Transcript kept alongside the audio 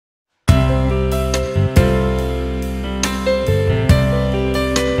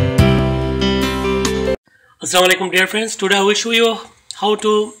Assalamu alaikum dear friends. Today I will show you how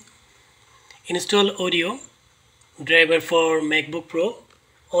to install audio driver for MacBook Pro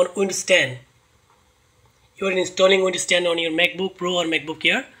on Windows 10. You are installing Windows 10 on your MacBook Pro or MacBook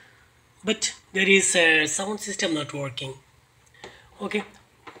Air, but there is a sound system not working. Okay,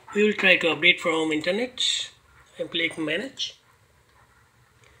 we will try to update from internet. I click manage,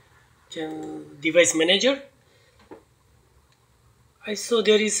 then device manager. I saw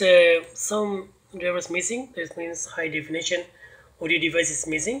there is some drivers missing. That means high definition audio device is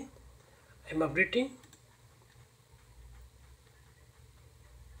missing. I'm updating.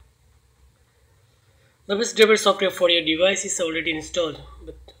 The best driver software for your device is already installed,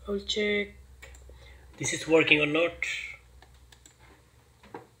 but I'll check this is working or not.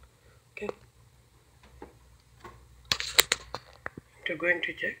 Okay, we're going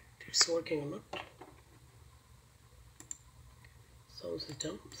to check if it's working or not. Sound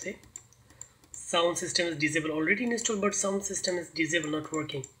system, see, sound system is disabled, already installed, but sound system is disabled, not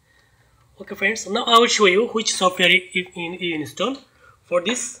working. Okay friends, so now I will show you which software you install for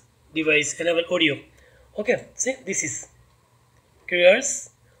this device. Enable audio. Okay, see, this is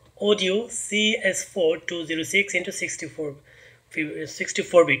Carrier's audio CS4 206 into 64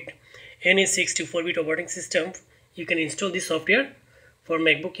 bit. Any 64 bit operating system you can install this software for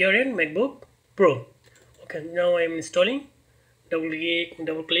MacBook Air and MacBook Pro. Okay, now I am installing.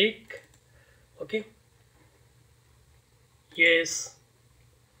 Double click. Okay, yes,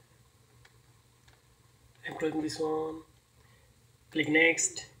 I'm clicking this one. Click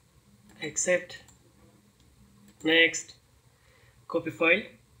next, accept, next, copy file,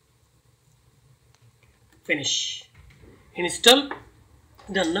 finish, install,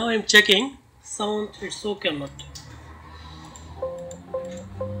 done. Now I'm checking sound, it's okay or not.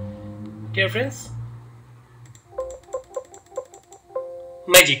 Dear friends,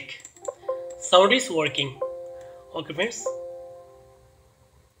 magic, sound is working. Okay friends,